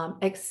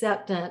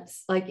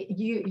acceptance. Like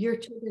your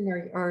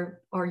children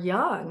are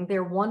young,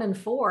 they're 1 and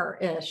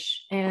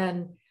 4-ish,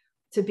 and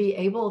to be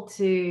able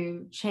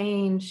to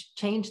change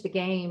the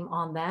game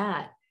on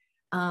that.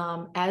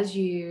 As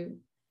you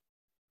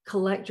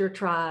collect your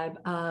tribe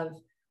of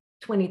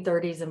 20,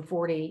 30s, and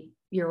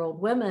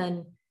 40-year-old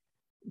women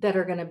that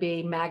are going to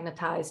be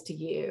magnetized to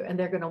you, and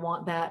they're going to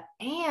want that.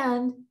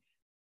 And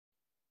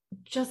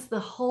just the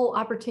whole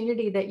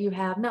opportunity that you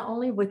have, not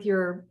only with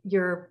your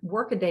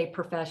workaday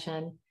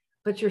profession,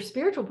 but your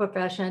spiritual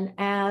profession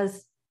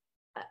as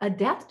a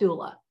death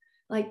doula.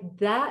 Like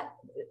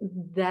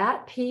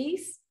that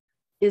piece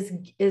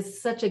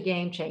is such a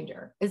game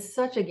changer. It's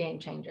such a game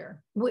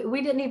changer.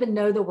 We didn't even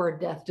know the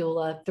word death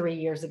doula 3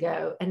 years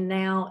ago, and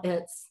now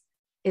it's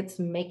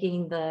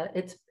making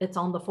it's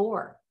on the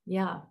fore.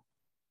 Yeah.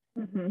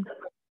 Mm-hmm.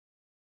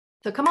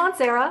 So come on,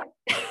 Sarah.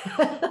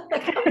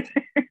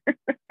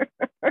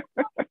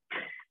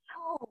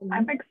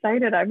 I'm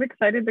excited. I'm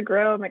excited to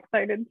grow. I'm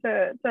excited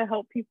to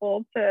help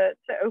people to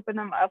open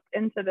them up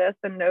into this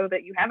and know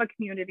that you have a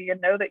community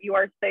and know that you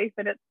are safe,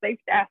 and it's safe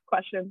to ask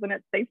questions, and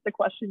it's safe to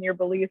question your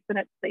beliefs, and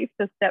it's safe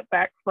to step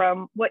back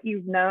from what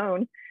you've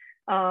known,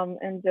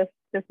 and just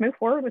move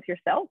forward with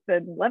yourself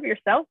and love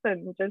yourself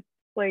and just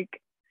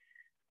like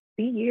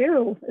be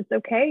you. It's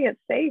okay. It's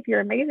safe. You're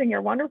amazing.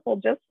 You're wonderful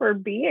just for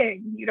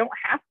being. You don't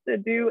have to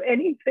do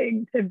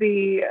anything to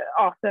be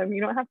awesome.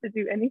 You don't have to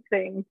do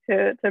anything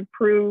to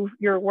prove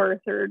your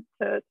worth or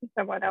to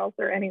someone else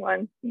or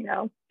anyone,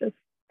 just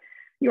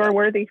you are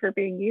worthy for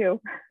being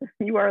you.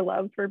 You are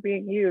loved for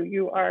being you.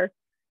 You are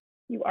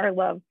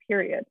loved,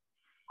 period.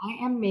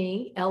 I am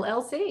me,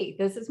 LLC.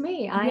 This is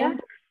me. I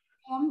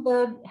am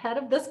the head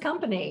of this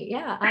company.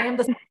 Yeah. I am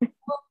the of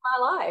my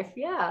life.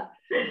 Yeah.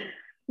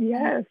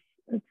 Yes.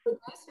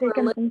 It's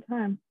taken some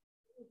time.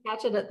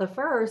 Catch it at the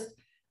first.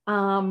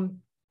 The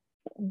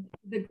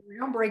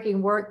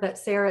groundbreaking work that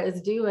Sarah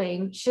is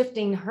doing,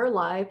 shifting her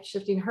life,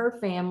 shifting her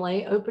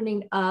family,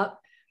 opening up,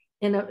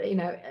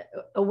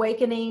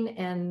 awakening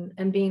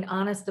and being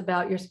honest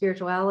about your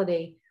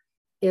spirituality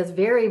is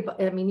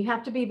you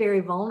have to be very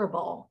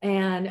vulnerable,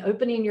 and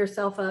opening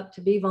yourself up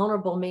to be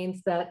vulnerable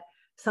means that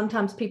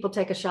sometimes people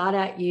take a shot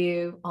at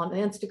you on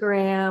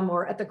Instagram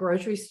or at the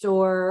grocery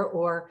store,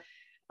 or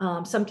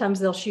sometimes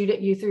they'll shoot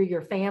at you through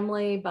your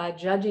family by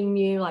judging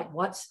you, like,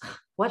 what's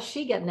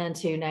she getting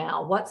into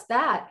now? What's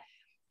that?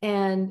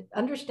 And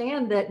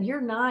understand that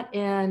you're not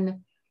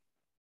in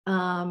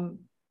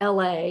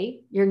LA,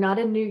 you're not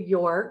in New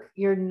York,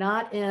 you're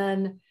not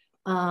in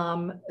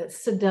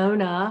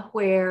Sedona,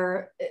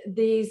 where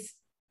these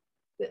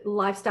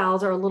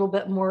lifestyles are a little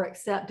bit more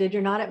accepted.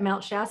 You're not at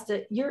Mount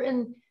Shasta. You're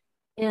in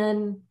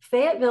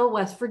Fayetteville,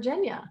 West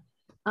Virginia.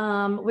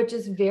 Which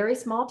is very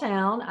small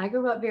town. I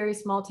grew up very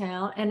small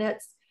town, and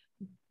it's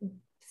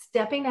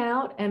stepping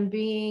out and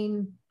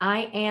being,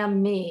 I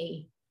am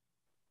me,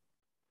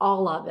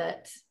 all of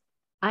it.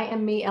 I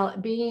am me,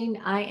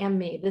 I am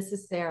me. This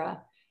is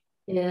Sarah.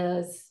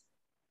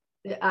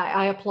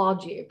 I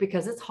applaud you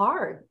because it's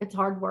hard. It's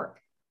hard work.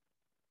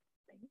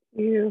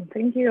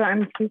 Thank you.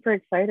 I'm super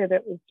excited.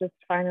 It was just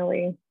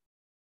finally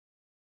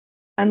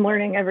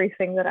unlearning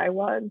everything that I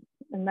was,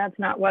 and that's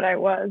not what I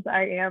was.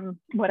 I am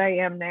what I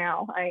am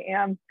now. I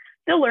am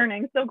still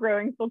learning, still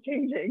growing, still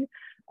changing,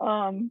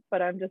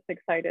 but I'm just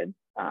excited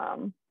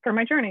for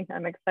my journey.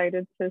 I'm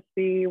excited to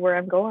see where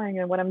I'm going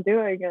and what I'm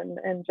doing,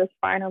 and just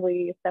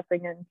finally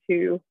stepping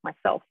into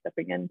myself,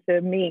 stepping into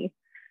me,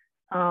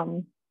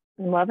 and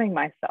loving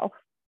myself,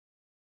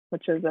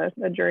 which is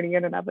a journey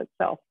in and of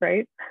itself,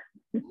 right?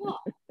 Yeah.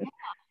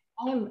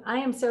 I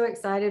am so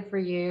excited for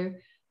you.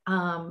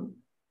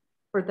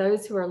 For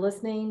those who are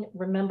listening,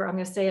 remember, I'm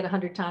going to say it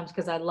 100 times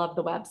because I love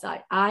the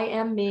website. I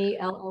am me,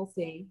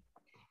 LLC.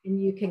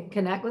 And you can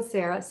connect with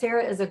Sarah.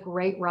 Sarah is a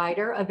great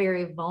writer, a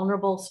very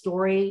vulnerable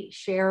story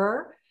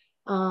sharer.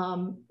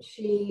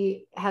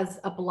 She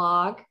has a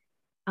blog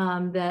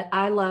that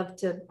I love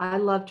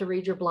to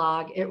read your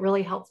blog. It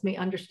really helps me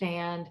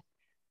understand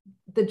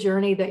the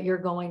journey that you're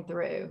going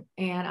through.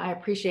 And I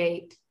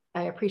appreciate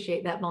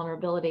that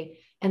vulnerability.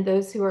 And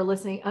those who are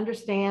listening,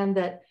 understand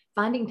that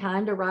finding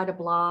time to write a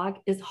blog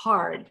is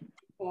hard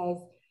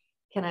because,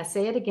 can I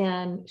say it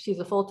again? She's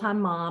a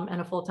full-time mom and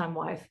a full-time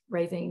wife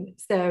raising.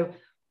 So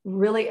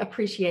really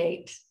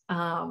appreciate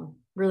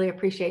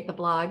the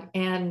blog.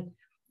 And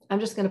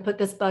I'm just going to put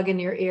this bug in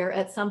your ear.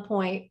 At some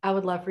point, I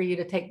would love for you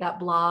to take that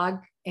blog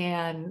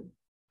and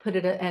put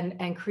it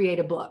and create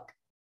a book.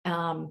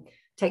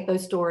 Take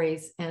those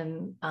stories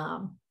and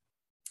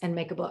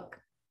make a book.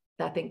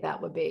 I think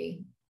that would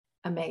be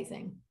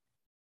amazing.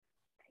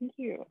 Thank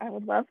you. I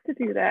would love to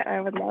do that. I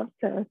would love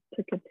to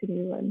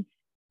continue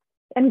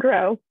and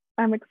grow.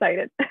 I'm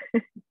excited.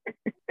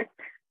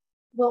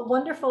 Well,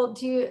 wonderful.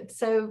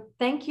 So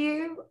thank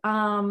you.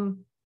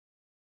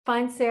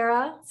 Find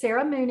Sarah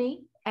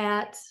Mooney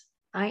at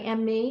I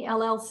Am Me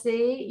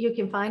LLC. You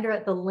can find her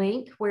at the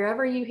link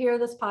wherever you hear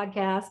this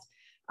podcast.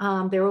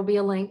 There will be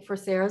a link for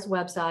Sarah's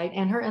website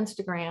and her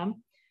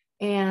Instagram.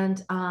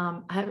 And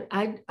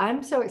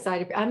I'm so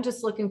excited. I'm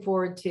just looking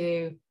forward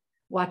to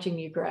watching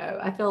you grow.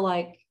 I feel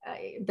like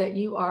that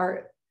you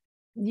are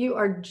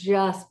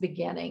just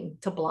beginning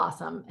to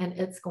blossom, and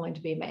it's going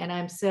to be. And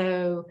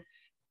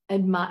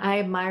I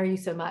admire you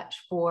so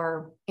much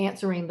for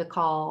answering the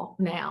call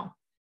now.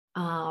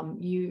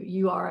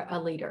 You are a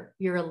leader.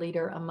 You're a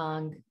leader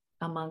among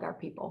our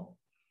people.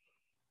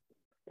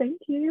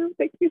 Thank you.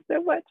 Thank you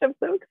so much. I'm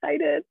so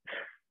excited.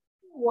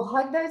 Well,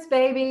 hug those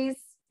babies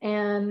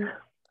and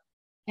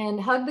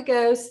hug the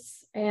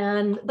ghosts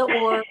and the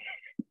orb.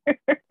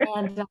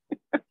 And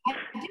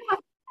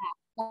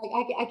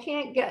I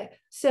can't get.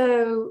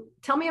 So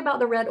tell me about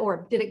the red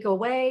orb. Did it go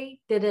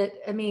away?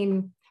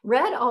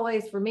 Red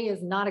always for me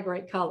is not a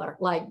great color.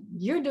 Like,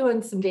 you're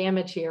doing some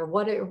damage here.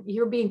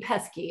 You're being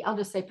pesky. I'll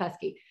just say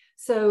pesky.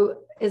 So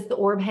is the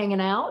orb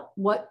hanging out?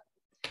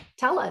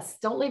 Tell us.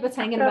 Don't leave us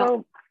hanging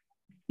about.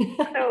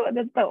 So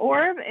the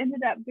orb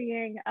ended up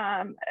being,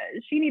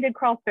 she needed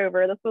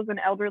crossover. This was an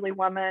elderly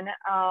woman,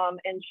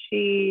 and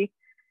she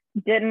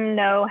didn't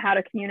know how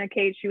to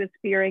communicate. She was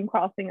fearing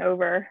crossing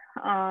over.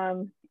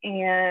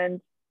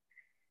 And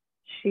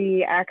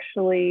we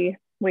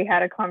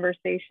had a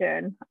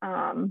conversation.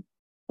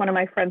 One of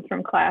my friends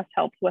from class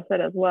helped with it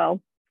as well,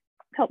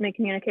 helped me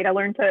communicate. I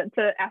learned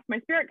to ask my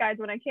spirit guides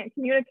when I can't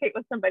communicate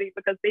with somebody,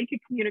 because they could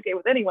communicate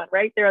with anyone,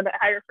 right? They're on that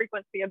higher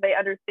frequency and they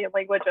understand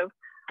language of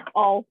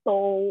all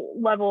soul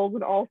levels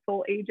and all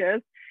soul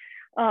ages.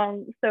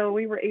 So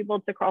we were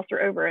able to cross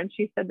her over, and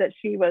she said that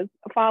she was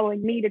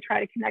following me to try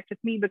to connect with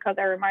me because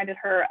I reminded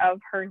her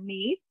of her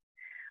niece,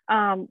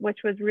 which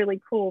was really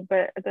cool.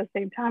 But at the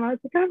same time, I was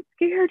like, I'm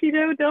scared,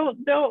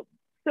 don't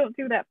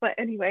do that. But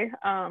anyway,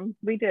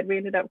 we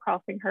ended up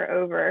crossing her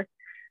over.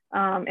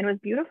 And it was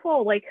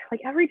beautiful. Like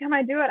every time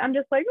I do it, I'm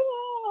just like,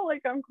 oh,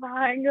 like I'm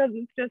crying because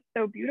it's just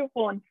so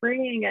beautiful and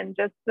freeing, and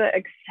just the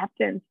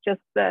acceptance,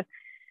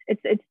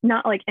 it's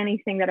not like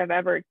anything that I've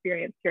ever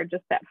experienced here,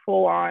 just that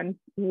full on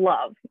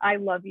love. I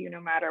love you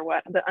no matter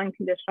what, the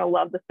unconditional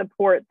love, the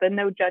support, the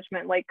no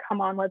judgment, like,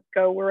 come on, let's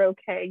go. We're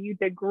okay. You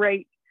did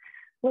great.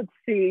 Let's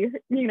see,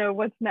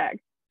 what's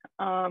next.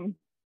 So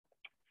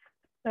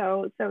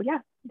yeah,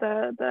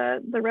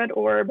 the red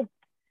orb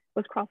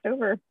was crossed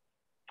over,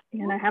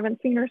 and I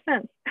haven't seen her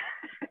since.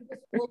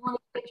 Just really want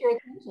to get your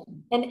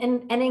attention. And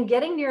in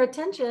getting your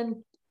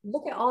attention,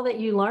 look at all that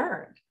you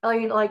learned. I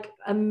mean, like,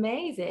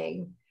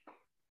 amazing.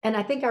 And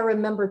I think I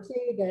remember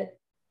too that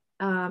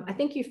I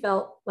think you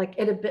felt like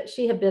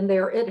she had been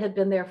there, it had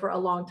been there for a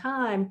long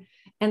time.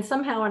 And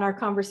somehow in our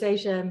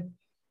conversation,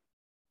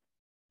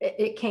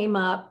 it came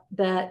up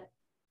that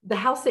the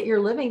house that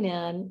you're living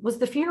in was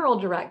the funeral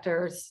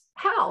director's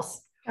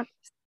house. Yep.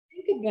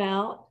 Think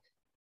about,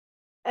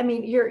 I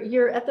mean,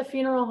 you're at the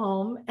funeral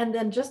home, and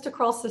then just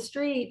across the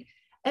street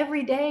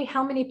every day,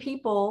 how many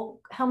people,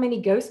 how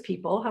many ghost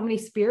people, how many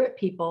spirit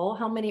people,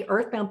 how many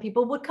earthbound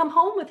people would come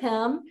home with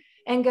him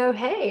and go,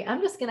 hey,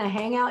 I'm just going to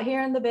hang out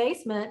here in the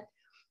basement,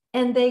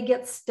 and they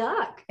get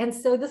stuck. And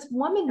so this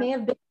woman may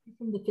have been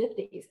from the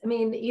 50s. I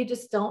mean, you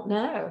just don't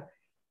know.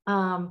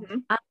 I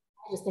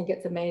just think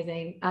it's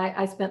amazing.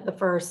 I spent the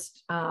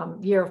first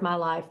year of my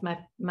life,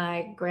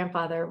 my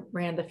grandfather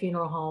ran the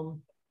funeral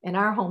home in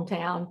our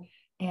hometown,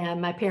 and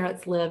my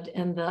parents lived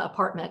in the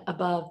apartment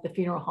above the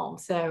funeral home.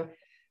 So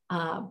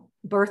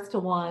birth to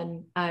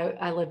one,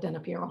 I lived in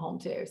a funeral home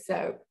too.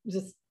 So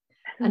just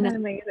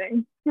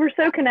amazing. We're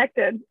so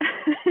connected.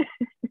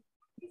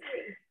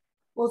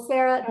 Well,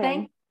 Sarah,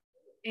 thank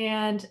you.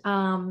 And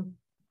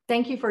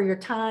thank you for your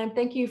time.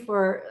 Thank you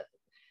for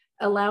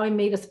allowing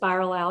me to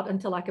spiral out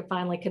until I could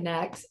finally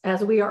connect,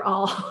 as we are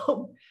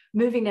all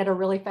moving at a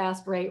really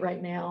fast rate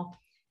right now.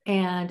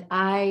 And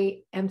I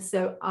am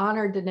so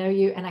honored to know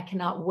you, and I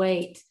cannot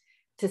wait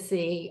to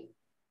see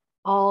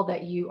all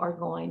that you are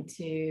going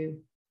to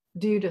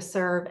do to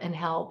serve and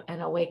help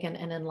and awaken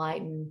and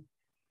enlighten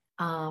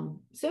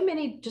so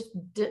many just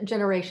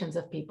generations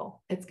of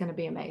people. It's going to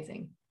be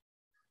amazing.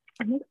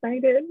 I'm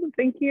excited.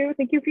 Thank you.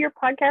 Thank you for your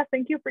podcast.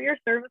 Thank you for your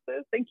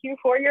services. Thank you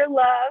for your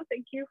love.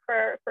 Thank you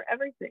for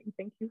everything.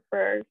 Thank you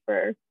for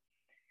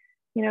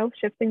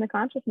shifting the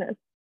consciousness.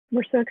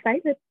 We're so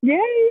excited.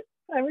 Yay.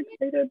 I'm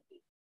excited.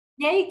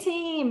 Yay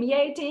team.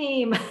 Yay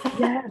team.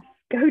 Yes.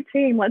 Go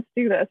team. Let's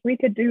do this. We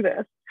could do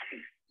this.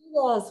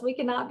 Yes, we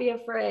cannot be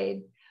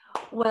afraid.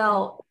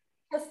 Well,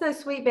 just those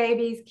sweet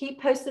babies.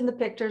 Keep posting the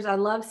pictures. I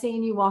love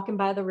seeing you walking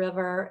by the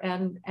river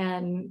and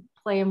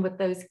playing with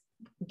those,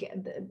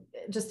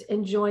 just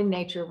enjoying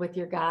nature with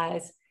your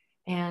guys.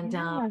 And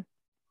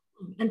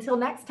until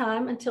next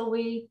time, until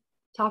we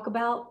talk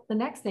about the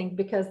next thing,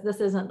 because this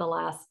isn't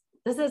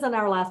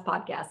our last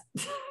podcast.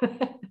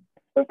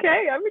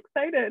 Okay, I'm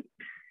excited.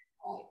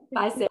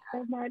 Bye, Sarah. Thank you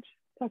so much.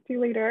 Talk to you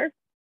later.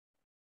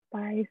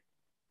 Bye.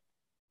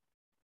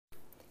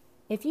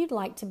 If you'd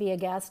like to be a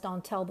guest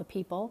on Tell the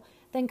People,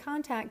 then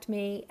contact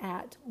me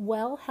at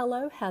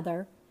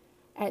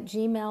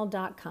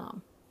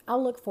wellhelloheather@gmail.com.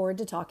 I'll look forward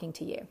to talking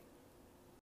to you.